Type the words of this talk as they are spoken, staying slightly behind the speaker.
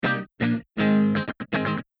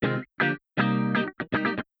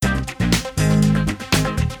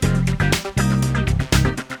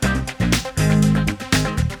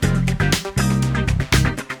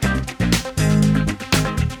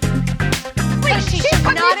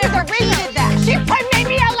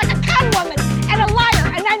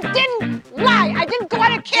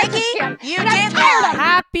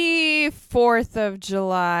4th of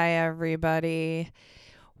July, everybody.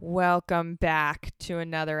 Welcome back to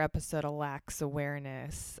another episode of Lax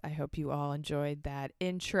Awareness. I hope you all enjoyed that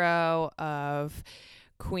intro of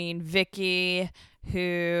Queen Vicky,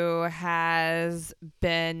 who has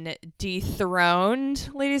been dethroned,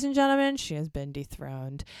 ladies and gentlemen. She has been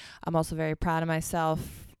dethroned. I'm also very proud of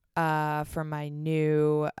myself for my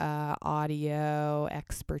new audio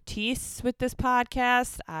expertise with this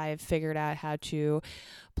podcast. I've figured out how to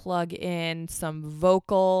plug in some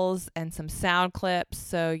vocals and some sound clips.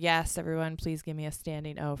 So yes, everyone, please give me a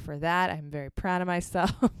standing O for that. I'm very proud of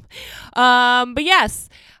myself. But yes,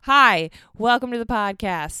 hi, welcome to the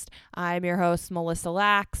podcast. I'm your host, Melissa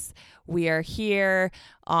Lax. We are here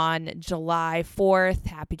on July 4th.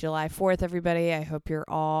 Happy July 4th, everybody. I hope you're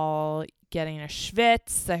all getting a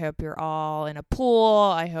schwitz. I hope you're all in a pool.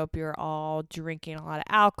 I hope you're all drinking a lot of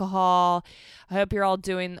alcohol. I hope you're all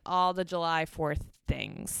doing all the July 4th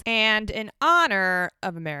things. And in honor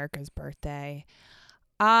of America's birthday,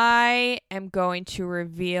 I am going to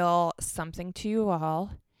reveal something to you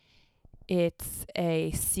all. It's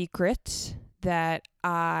a secret that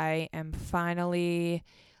I am finally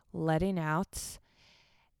letting out,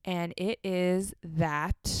 and it is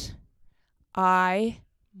that I,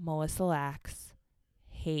 Melissa Lax,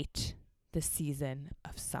 hate the season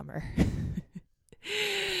of summer.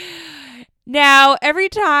 Now, every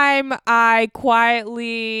time I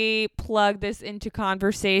quietly plug this into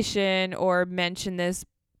conversation or mention this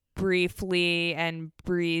briefly and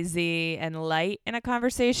breezy and light in a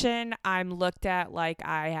conversation, I'm looked at like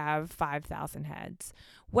I have 5,000 heads.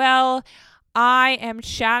 Well, I am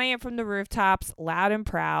shouting it from the rooftops loud and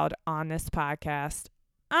proud on this podcast.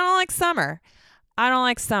 I don't like summer.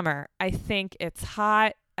 I think it's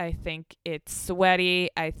hot. I think it's sweaty.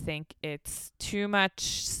 I think it's too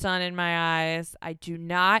much sun in my eyes. I do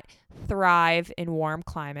not thrive in warm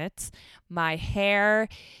climates. My hair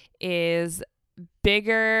is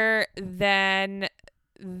bigger than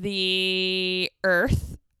the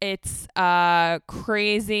earth. It's a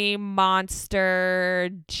crazy monster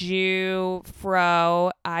Jew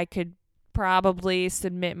fro. I could probably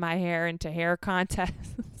submit my hair into hair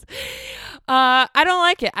contests. I don't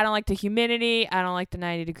like it. I don't like the humidity. I don't like the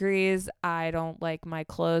 90 degrees. I don't like my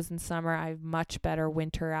clothes in summer. I have much better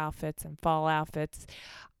winter outfits and fall outfits.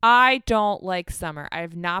 I don't like summer. I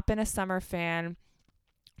have not been a summer fan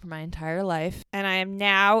for my entire life, and I am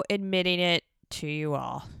now admitting it to you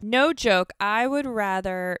all. No joke. I would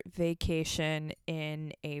rather vacation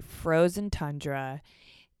in a frozen tundra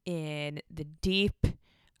in the deep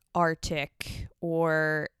Arctic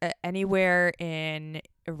or anywhere in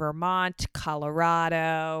Vermont,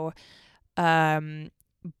 Colorado,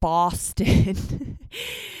 Boston,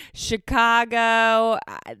 Chicago.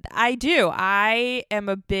 I do. I am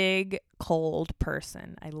a big cold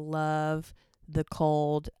person. I love the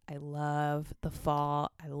cold. I love the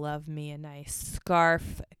fall. I love me a nice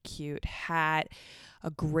scarf, a cute hat,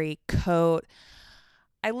 a great coat.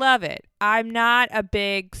 I love it. I'm not a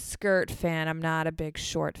big skirt fan. I'm not a big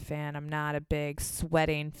short fan. I'm not a big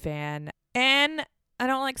sweating fan. And I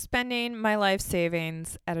don't like spending my life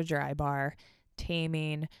savings at a dry bar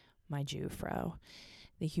taming my Jew fro.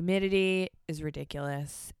 The humidity is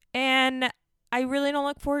ridiculous. And I really don't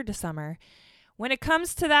look forward to summer. When it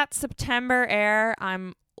comes to that September air,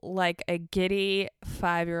 I'm like a giddy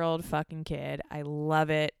 5-year-old fucking kid. I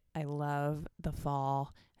love it. I love the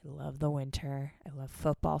fall. I love the winter. I love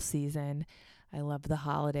football season. I love the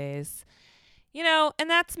holidays. You know, and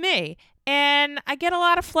that's me. And I get a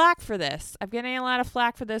lot of flack for this. I've getting a lot of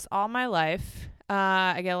flack for this all my life.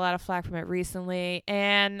 I get a lot of flack from it recently.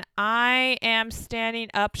 And I am standing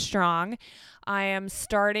up strong. I am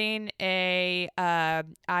starting a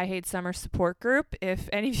I Hate Summer support group. If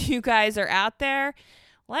any of you guys are out there,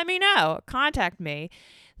 let me know. Contact me.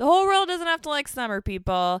 The whole world doesn't have to like summer,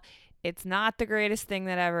 people. It's not the greatest thing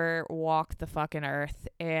that ever walked the fucking earth.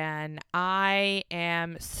 And I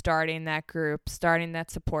am starting that group, starting that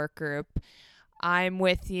support group. I'm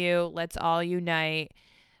with you. Let's all unite.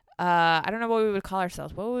 I don't know what we would call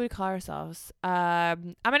ourselves. What would we call ourselves?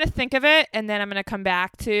 I'm going to think of it, and then I'm going to come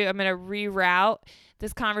back to, I'm going to reroute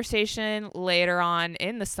this conversation later on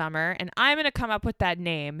in the summer, and I'm going to come up with that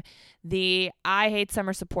name, the I Hate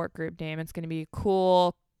Summer support group name. It's going to be a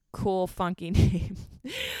cool, funky name.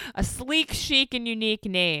 A sleek, chic, and unique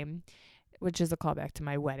name, which is a callback to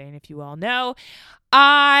my wedding, if you all know.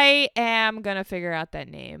 I am going to figure out that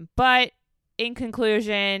name. But in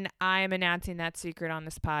conclusion, I am announcing that secret on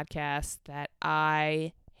this podcast that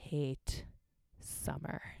I hate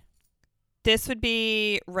summer. This would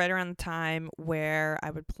be right around the time where I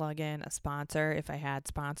would plug in a sponsor if I had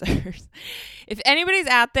sponsors. If anybody's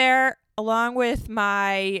out there along with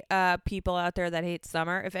my people out there that hate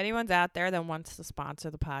summer, if anyone's out there that wants to sponsor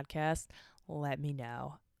the podcast, let me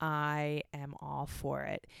know. I am all for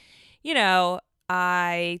it. You know,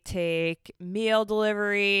 I take meal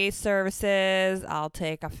delivery services. I'll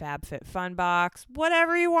take a FabFitFun box,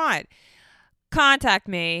 whatever you want. Contact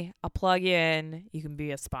me. I'll plug you in. You can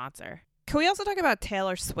be a sponsor. Can we also talk about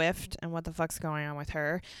Taylor Swift and what the fuck's going on with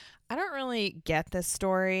her? I don't really get this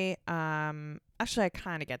story. Actually, I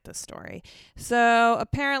kind of get this story. So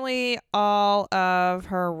apparently all of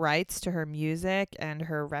her rights to her music and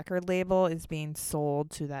her record label is being sold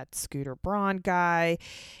to that Scooter Braun guy.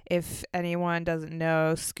 If anyone doesn't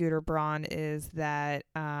know, Scooter Braun is that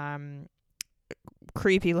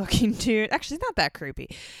creepy looking dude. Actually, he's not that creepy,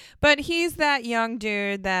 but he's that young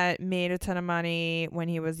dude that made a ton of money when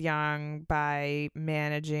he was young by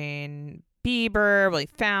managing Bieber. Well, he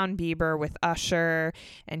found Bieber with Usher,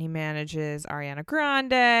 and he manages Ariana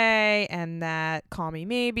Grande and that Call Me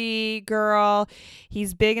Maybe girl.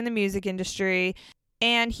 He's big in the music industry,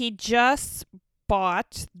 and he just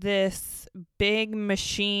bought this Big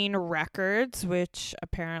Machine Records, which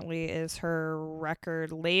apparently is her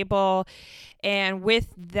record label. And with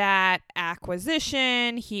that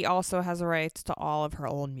acquisition, he also has the rights to all of her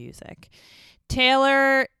old music.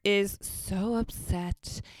 Taylor is so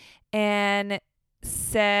upset and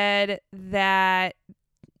said that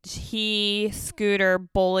Scooter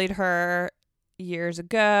bullied her years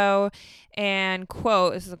ago, and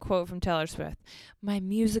quote, this is a quote from Taylor Swift, "My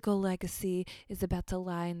musical legacy is about to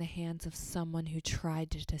lie in the hands of someone who tried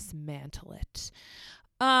to dismantle it."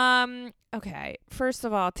 Okay, first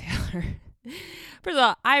of all, Taylor, first of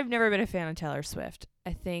all, I've never been a fan of Taylor Swift.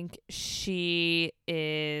 I think she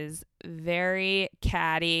is very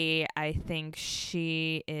catty. I think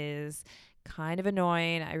she is kind of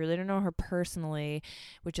annoying. I really don't know her personally,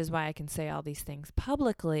 which is why I can say all these things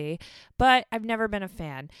publicly, but I've never been a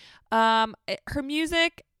fan. Her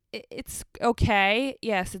music, it's okay.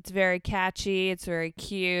 Yes, it's very catchy. It's very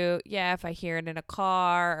cute. Yeah, if I hear it in a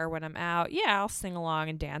car or when I'm out, yeah, I'll sing along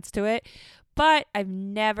and dance to it. But I've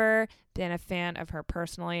never been a fan of her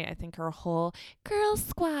personally. I think her whole girl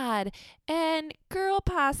squad and girl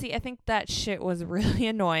posse, I think that shit was really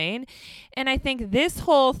annoying. And I think this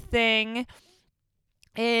whole thing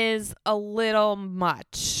is a little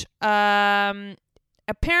much. Apparently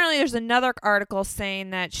there's another article saying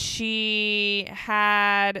that she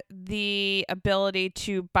had the ability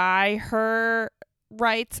to buy her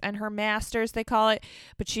rights and her masters, they call it,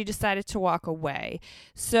 but she decided to walk away.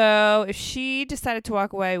 So if she decided to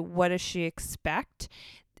walk away, what does she expect?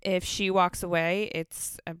 If she walks away,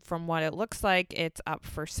 it's, from what it looks like, it's up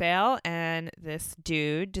for sale, and this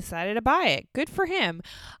dude decided to buy it. Good for him.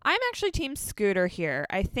 I'm actually team Scooter here.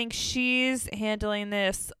 I think she's handling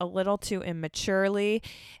this a little too immaturely,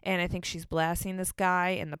 and I think she's blasting this guy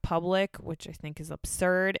in the public, which I think is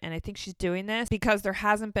absurd, and I think she's doing this because there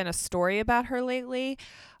hasn't been a story about her lately.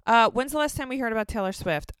 When's the last time we heard about Taylor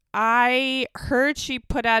Swift? I heard she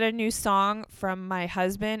put out a new song from my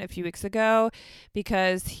husband a few weeks ago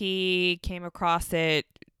because he came across it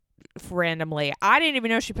randomly. I didn't even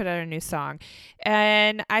know she put out a new song.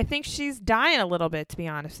 And I think she's dying a little bit, to be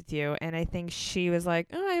honest with you. And I think she was like,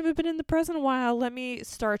 oh, I haven't been in the press in a while. Let me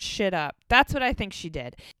start shit up. That's what I think she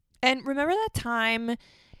did. And remember that time,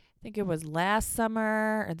 I think it was last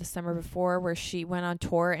summer or the summer before, where she went on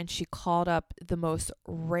tour and she called up the most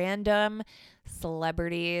random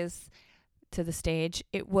celebrities to the stage.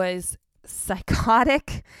 It was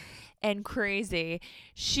psychotic and crazy.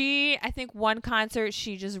 I think one concert,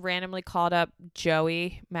 she just randomly called up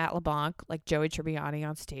Matt LeBlanc, like Joey Tribbiani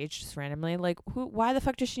on stage, just randomly. Like, why the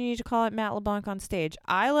fuck does she need to call up Matt LeBlanc on stage?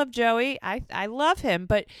 I love Joey. I love him,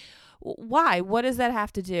 but why? What does that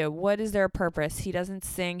have to do? What is their purpose? He doesn't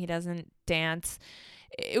sing. He doesn't dance.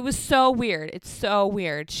 It was so weird. It's so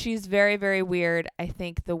weird. She's very, very weird. I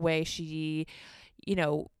think the way she,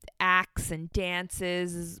 acts and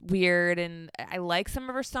dances is weird. And I like some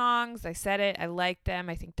of her songs. I said it. I like them.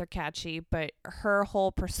 I think they're catchy. But her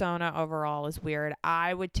whole persona overall is weird.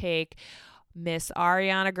 I would take Miss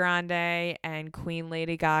Ariana Grande and Queen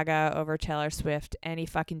Lady Gaga over Taylor Swift any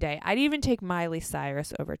fucking day. I'd even take Miley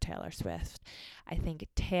Cyrus over Taylor Swift. I think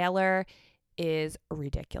Taylor is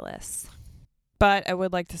ridiculous. But I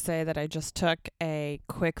would like to say that I just took a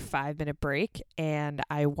quick 5-minute break and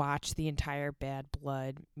I watched the entire Bad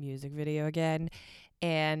Blood music video again.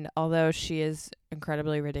 And although she is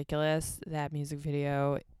incredibly ridiculous, that music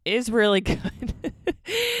video is really good.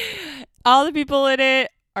 All the people in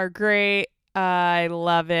it are great. I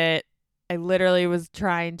love it. I literally was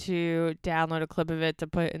trying to download a clip of it to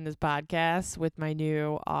put in this podcast with my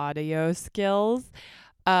new audio skills.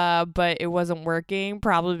 But it wasn't working,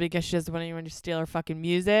 probably because she doesn't want anyone to steal her fucking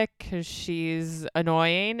music because she's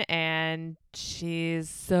annoying and she's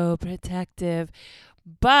so protective.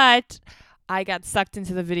 But I got sucked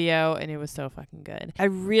into the video and it was so fucking good. I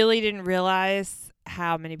really didn't realize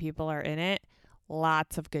how many people are in it.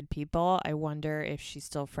 Lots of good people. I wonder if she's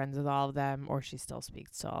still friends with all of them or she still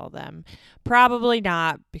speaks to all of them. Probably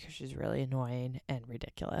not, because she's really annoying and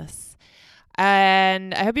ridiculous.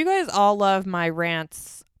 And I hope you guys all love my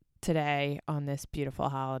rants today on this beautiful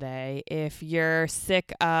holiday. If you're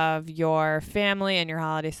sick of your family and your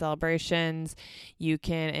holiday celebrations, you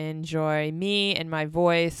can enjoy me and my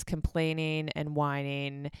voice complaining and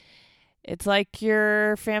whining. It's like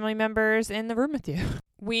your family members in the room with you.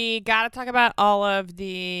 We got to talk about all of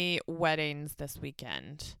the weddings this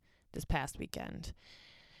past weekend.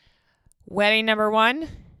 Wedding number 1,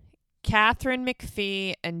 Catherine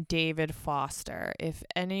McPhee and David Foster. If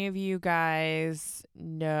any of you guys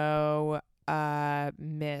know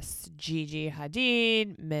Miss Gigi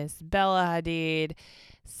Hadid, Miss Bella Hadid,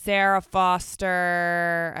 Sarah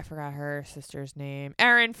Foster, I forgot her sister's name,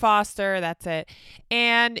 Erin Foster, that's it,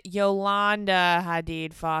 and Yolanda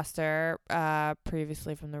Hadid Foster,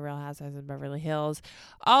 previously from the Real Housewives of Beverly Hills.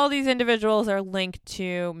 All these individuals are linked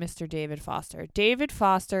to Mr. David Foster. David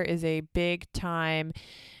Foster is a big-time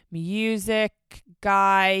music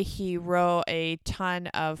guy. He wrote a ton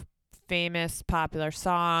of famous popular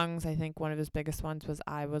songs. I think one of his biggest ones was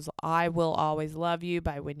I Will Always Love You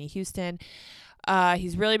by Whitney Houston.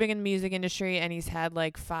 He's really big in the music industry and he's had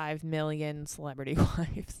like 5 million celebrity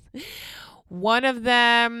wives. One of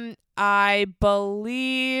them, I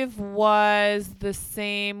believe, was the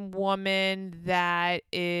same woman that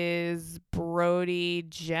is Brody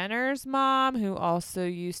Jenner's mom, who also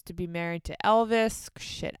used to be married to Elvis.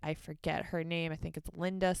 Shit, I forget her name. I think it's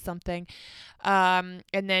Linda something. And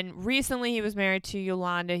then recently he was married to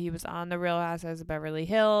Yolanda. He was on the Real Housewives of Beverly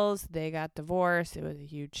Hills. They got divorced. It was a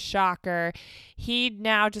huge shocker. He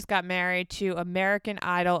now just got married to American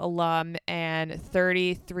Idol alum and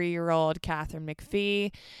 33-year-old Catherine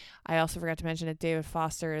McPhee. I also forgot to mention that David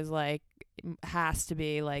Foster is has to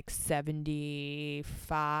be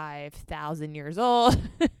 75,000 years old.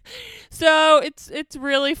 So it's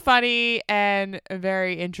really funny and a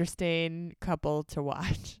very interesting couple to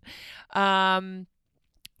watch.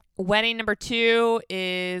 Wedding number 2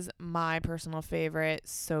 is my personal favorite,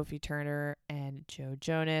 Sophie Turner and Joe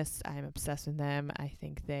Jonas. I'm obsessed with them. I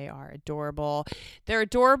think they are adorable. They're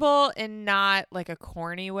adorable in not like a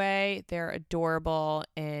corny way. They're adorable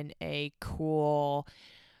in a cool,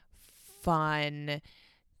 fun,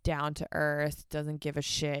 down to earth, doesn't give a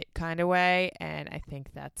shit kind of way. And I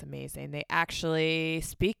think that's amazing. They actually,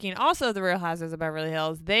 speaking also of the Real Housewives of Beverly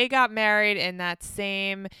Hills, they got married in that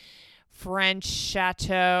same French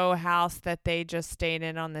chateau house that they just stayed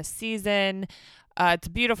in on this season. It's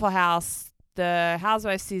a beautiful house. The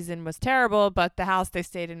Housewives season was terrible, but the house they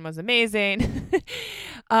stayed in was amazing.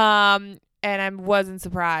 And I wasn't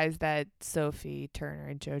surprised that Sophie Turner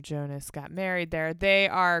and Joe Jonas got married there. They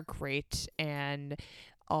are great, and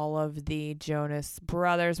all of the Jonas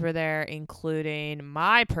brothers were there, including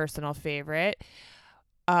my personal favorite,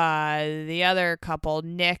 the other couple,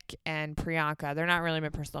 Nick and Priyanka. They're not really my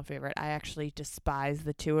personal favorite. I actually despise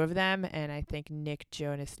the two of them, and I think Nick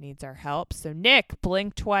Jonas needs our help. So Nick,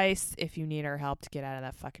 blink twice if you need our help to get out of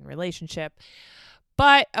that fucking relationship.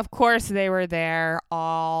 But of course they were there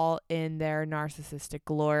all in their narcissistic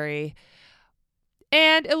glory,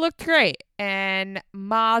 and it looked great. And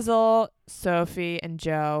Mazel, Sophie, and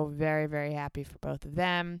Joe, very, very happy for both of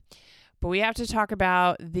them. But we have to talk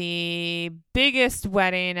about the biggest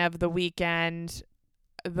wedding of the weekend,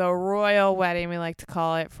 the royal wedding, we like to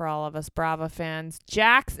call it for all of us Bravo fans.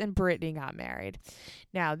 Jax and Brittany got married.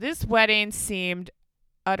 Now, this wedding seemed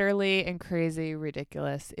utterly and crazy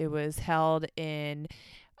ridiculous. It was held in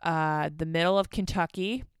the middle of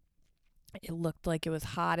Kentucky. It looked like it was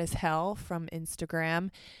hot as hell from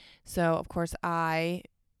Instagram. So, of course,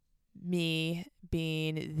 me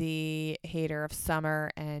being the hater of summer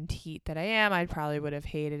and heat that I am, I probably would have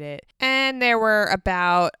hated it. And there were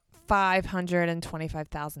about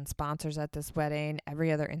 525,000 sponsors at this wedding. Every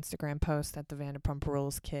other Instagram post that the Vanderpump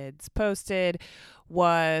Rules kids posted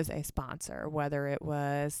was a sponsor, whether it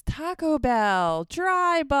was Taco Bell,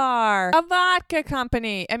 Dry Bar, a vodka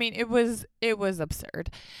company. I mean, it was absurd.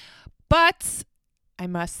 But I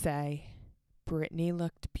must say, Brittany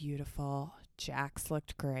looked beautiful. Jax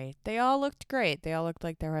looked great. They all looked great. They all looked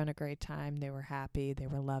like they were having a great time. They were happy. They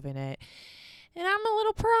were loving it. And I'm a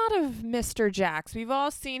little proud of Mr. Jax. We've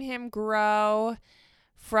all seen him grow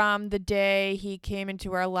from the day he came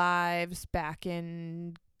into our lives back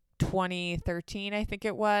in 2013, I think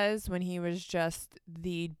it was, when he was just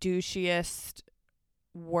the douchiest,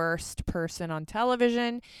 worst person on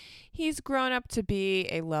television. He's grown up to be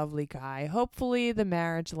a lovely guy. Hopefully the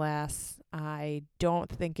marriage lasts. I don't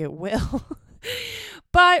think it will,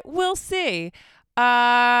 but we'll see.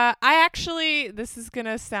 This is going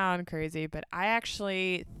to sound crazy, but I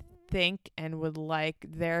actually think and would like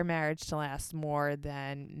their marriage to last more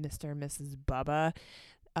than Mr. and Mrs. Bubba.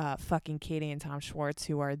 Fucking Katie and Tom Schwartz,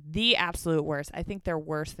 who are the absolute worst. I think they're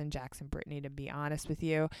worse than Jackson Brittany, to be honest with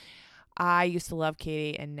you. I used to love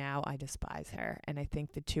Katie, and now I despise her. And I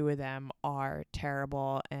think the two of them are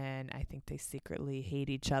terrible, and I think they secretly hate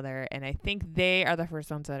each other. And I think they are the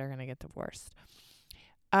first ones that are going to get divorced.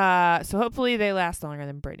 So hopefully they last longer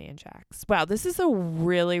than Brittany and Jax. Wow, this is a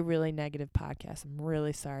really, really negative podcast. I'm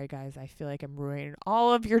really sorry, guys. I feel like I'm ruining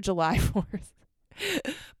all of your July 4th.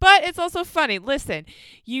 But it's also funny. Listen,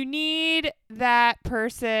 you need that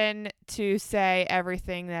person to say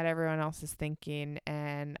everything that everyone else is thinking.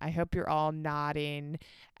 And I hope you're all nodding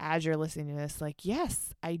as you're listening to this. Like,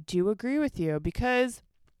 yes, I do agree with you, because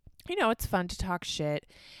it's fun to talk shit.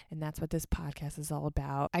 And that's what this podcast is all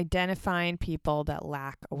about. Identifying people that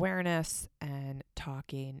lack awareness and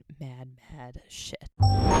talking mad shit.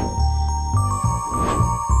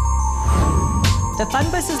 The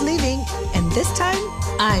fun bus is leaving, and this time,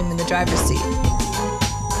 I'm in the driver's seat.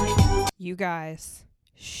 You guys,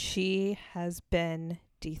 she has been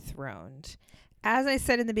dethroned. As I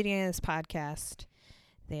said in the beginning of this podcast,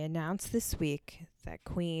 they announced this week that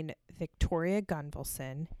Queen Victoria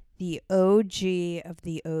Gunvalson, the OG of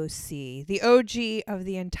the OC, the OG of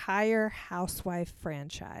the entire Housewife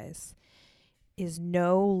franchise, is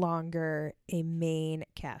no longer a main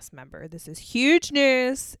cast member. This is huge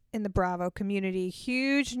news in the Bravo community,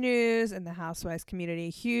 huge news in the Housewives community,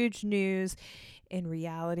 huge news in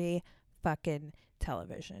reality fucking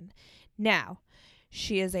television. Now,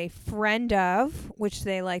 she is a friend of, which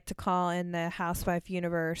they like to call in the Housewife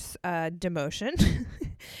universe, demotion.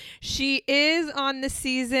 She is on the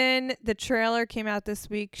season. The trailer came out this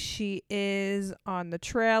week. She is on the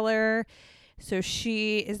trailer. So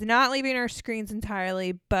she is not leaving our screens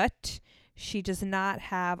entirely, but she does not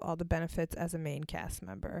have all the benefits as a main cast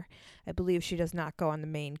member. I believe she does not go on the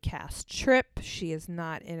main cast trip. She is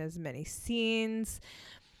not in as many scenes.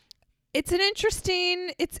 It's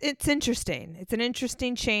interesting. It's an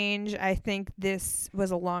interesting change. I think this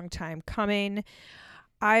was a long time coming.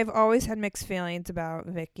 I've always had mixed feelings about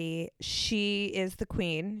Vicky. She is the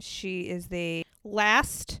queen. She is the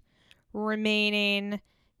last remaining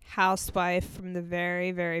housewife from the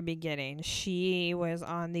very, very beginning. She was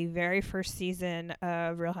on the very first season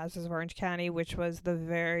of Real Housewives of Orange County, which was the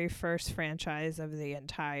very first franchise of the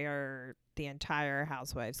entire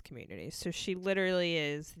Housewives community. So she literally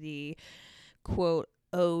is the quote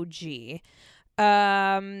OG.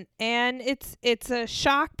 And it's a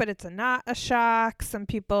shock, but it's not a shock. Some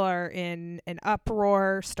people are in an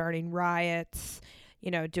uproar, starting riots,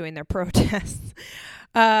 doing their protests.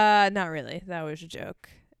 Not really. That was a joke.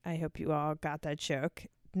 I hope you all got that joke.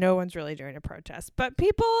 No one's really doing a protest, but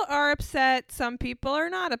people are upset. Some people are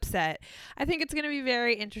not upset. I think it's going to be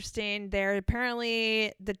very interesting. There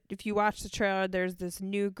apparently, if you watch the trailer, there's this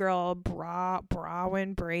new girl,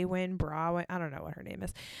 Brawin. I don't know what her name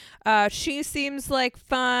is. She seems like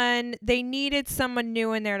fun. They needed someone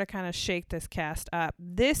new in there to kind of shake this cast up.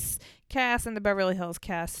 This cast and the Beverly Hills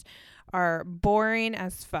cast are boring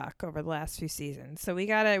as fuck over the last few seasons. So we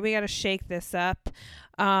gotta shake this up.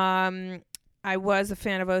 I was a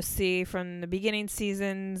fan of OC from the beginning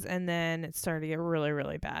seasons, and then it started to get really,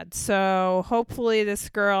 really bad. So hopefully this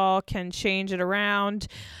girl can change it around.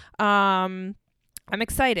 I'm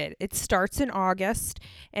excited. It starts in August,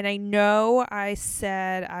 and I know I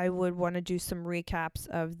said I would want to do some recaps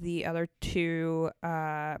of the other two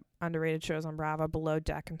underrated shows on Bravo, Below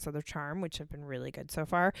Deck and Southern Charm, which have been really good so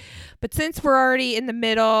far. But since we're already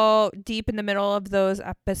deep in the middle of those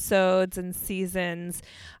episodes and seasons,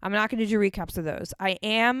 I'm not going to do recaps of those. I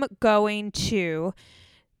am going to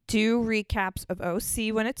do recaps of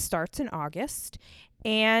OC when it starts in August,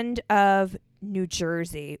 and of New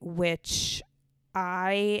Jersey, which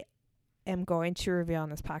I am going to reveal on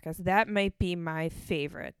this podcast. That might be my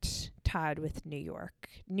favorite, tied with New York.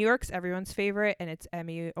 New York's everyone's favorite, and it's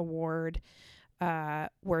Emmy Award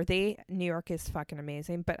worthy. New York is fucking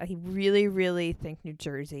amazing, but I really, really think New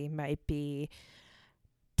Jersey might be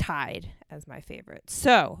tied as my favorite.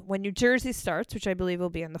 So when New Jersey starts, which I believe will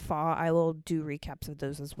be in the fall, I will do recaps of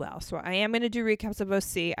those as well. So I am going to do recaps of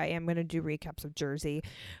OC. I am going to do recaps of Jersey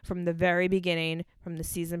from the very beginning, from the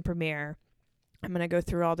season premiere. I'm going to go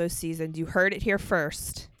through all those seasons. You heard it here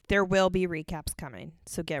first. there will be recaps coming,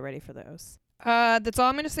 so get ready for those. That's all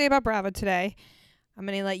I'm going to say about Bravo today. I'm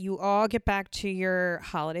going to let you all get back to your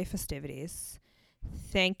holiday festivities.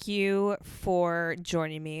 Thank you for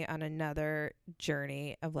joining me on another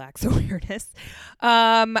journey of lax awareness.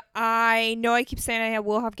 I know I keep saying I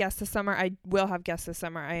will have guests this summer. I will have guests this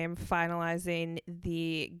summer. I am finalizing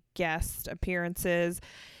the guest appearances.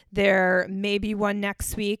 There may be one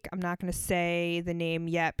next week. I'm not going to say the name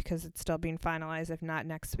yet because it's still being finalized. If not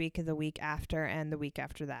next week, the week after, and the week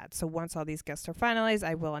after that. So once all these guests are finalized,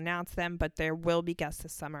 I will announce them. But there will be guests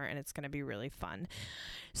this summer, and it's going to be really fun.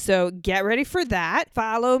 So get ready for that.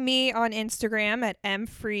 Follow me on Instagram at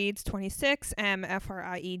mfrieds26,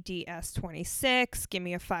 mfrieds26. Give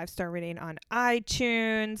me a 5-star rating on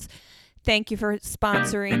iTunes. Thank you for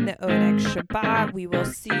sponsoring the Oneg Shabbat. We will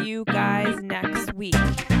see you guys next week.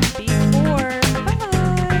 Before. Bye.